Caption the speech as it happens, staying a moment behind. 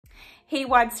Hey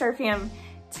Wodstar Fam,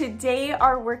 today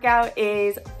our workout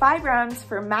is 5 rounds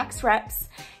for max reps.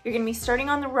 You're gonna be starting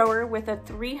on the rower with a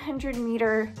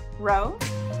 300-meter row.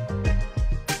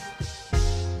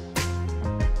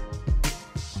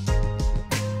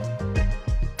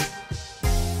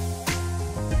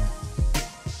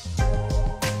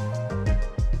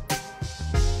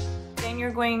 Then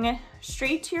you're going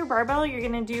straight to your barbell. You're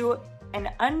gonna do an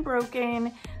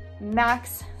unbroken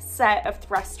max set of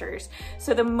thrusters.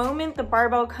 So the moment the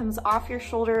barbell comes off your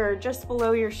shoulder or just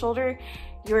below your shoulder,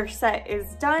 your set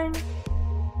is done.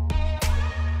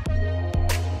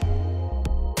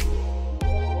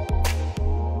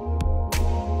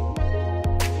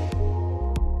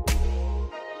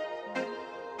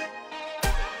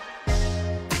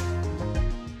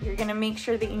 You're gonna make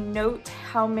sure that you note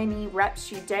how many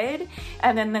reps you did,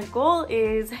 and then the goal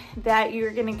is that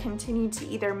you're gonna continue to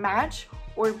either match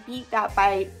or beat that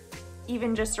by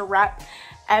even just a rep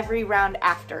every round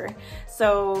after.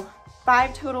 So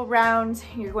 5 total rounds,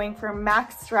 you're going for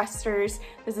max thrusters.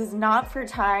 This is not for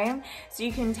time, so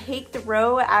you can take the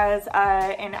row as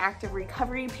an active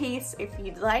recovery pace if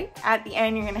you'd like. At the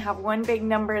end, you're gonna have one big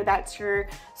number, that's your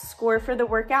score for the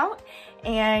workout,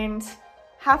 and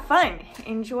have fun,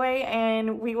 enjoy,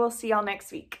 and we will see y'all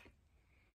next week.